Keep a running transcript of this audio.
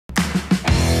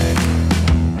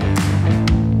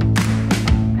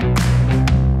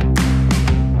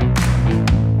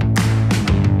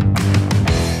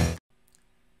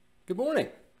Good morning.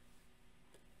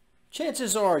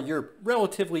 Chances are you're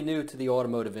relatively new to the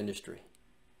automotive industry.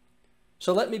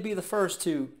 So let me be the first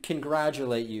to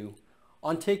congratulate you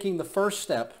on taking the first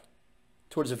step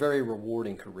towards a very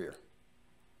rewarding career.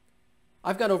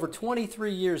 I've got over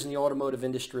 23 years in the automotive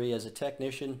industry as a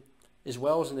technician as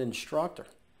well as an instructor.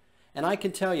 And I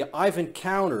can tell you, I've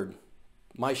encountered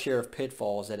my share of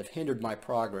pitfalls that have hindered my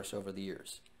progress over the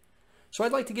years. So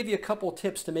I'd like to give you a couple of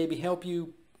tips to maybe help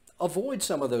you avoid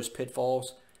some of those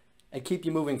pitfalls and keep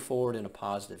you moving forward in a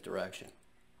positive direction.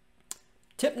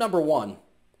 Tip number one,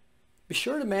 be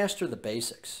sure to master the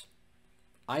basics.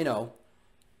 I know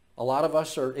a lot of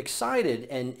us are excited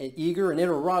and eager and in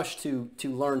a rush to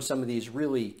learn some of these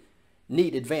really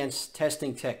neat advanced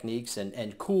testing techniques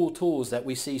and cool tools that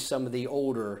we see some of the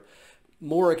older,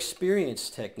 more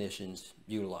experienced technicians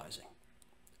utilizing.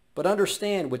 But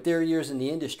understand, with their years in the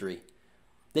industry,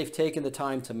 they've taken the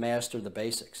time to master the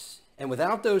basics. And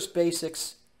without those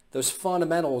basics, those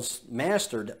fundamentals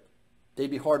mastered,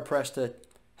 they'd be hard-pressed to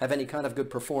have any kind of good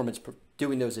performance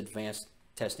doing those advanced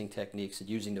testing techniques and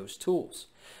using those tools.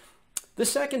 The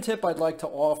second tip I'd like to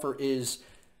offer is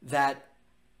that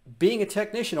being a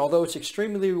technician, although it's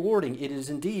extremely rewarding, it is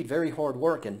indeed very hard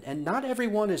work, and not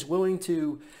everyone is willing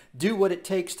to do what it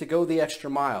takes to go the extra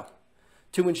mile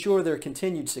to ensure their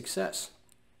continued success.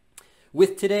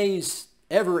 With today's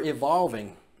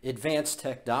ever-evolving advanced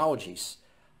technologies,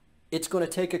 it's going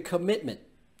to take a commitment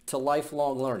to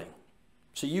lifelong learning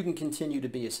so you can continue to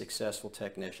be a successful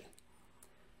technician.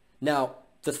 Now,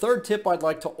 the third tip I'd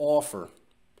like to offer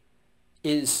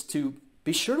is to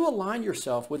be sure to align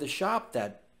yourself with a shop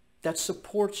that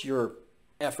supports your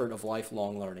effort of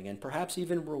lifelong learning and perhaps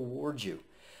even rewards you.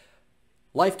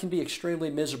 Life can be extremely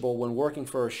miserable when working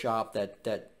for a shop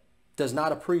that does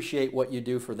not appreciate what you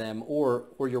do for them or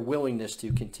your willingness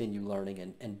to continue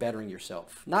learning and bettering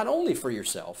yourself. Not only for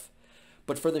yourself,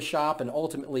 but for the shop and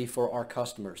ultimately for our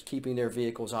customers, keeping their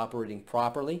vehicles operating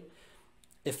properly,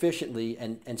 efficiently,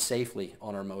 and safely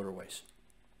on our motorways.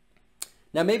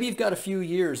 Now, maybe you've got a few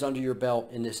years under your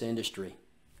belt in this industry.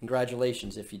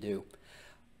 Congratulations if you do.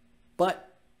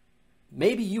 But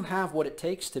maybe you have what it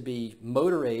takes to be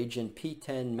Motor Age and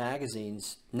PTEN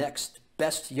magazine's next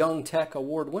Best Young Tech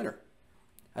Award winner.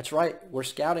 That's right, we're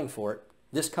scouting for it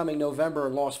this coming November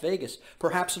in Las Vegas.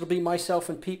 Perhaps it'll be myself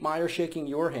and Pete Meyer shaking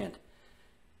your hand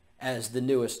as the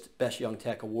newest Best Young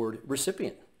Tech Award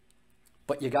recipient.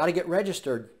 But you got to get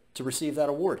registered to receive that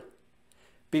award.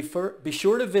 Be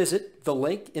sure to visit the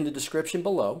link in the description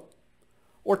below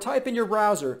or type in your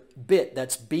browser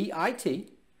that's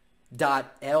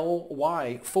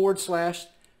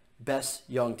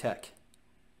bit.ly/bestyoungtech.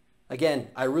 Again,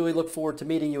 I really look forward to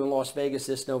meeting you in Las Vegas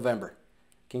this November.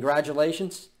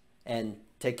 Congratulations and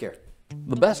take care.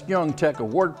 The Best Young Tech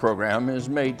Award Program is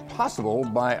made possible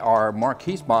by our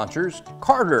marquee sponsors,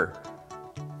 Carter,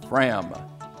 Fram,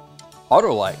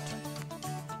 Autolite,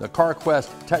 the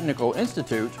CarQuest Technical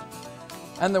Institute,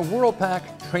 and the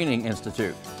WorldPac Training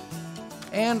Institute,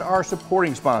 and our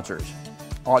supporting sponsors,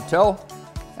 Autel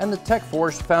and the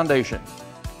TechForce Foundation.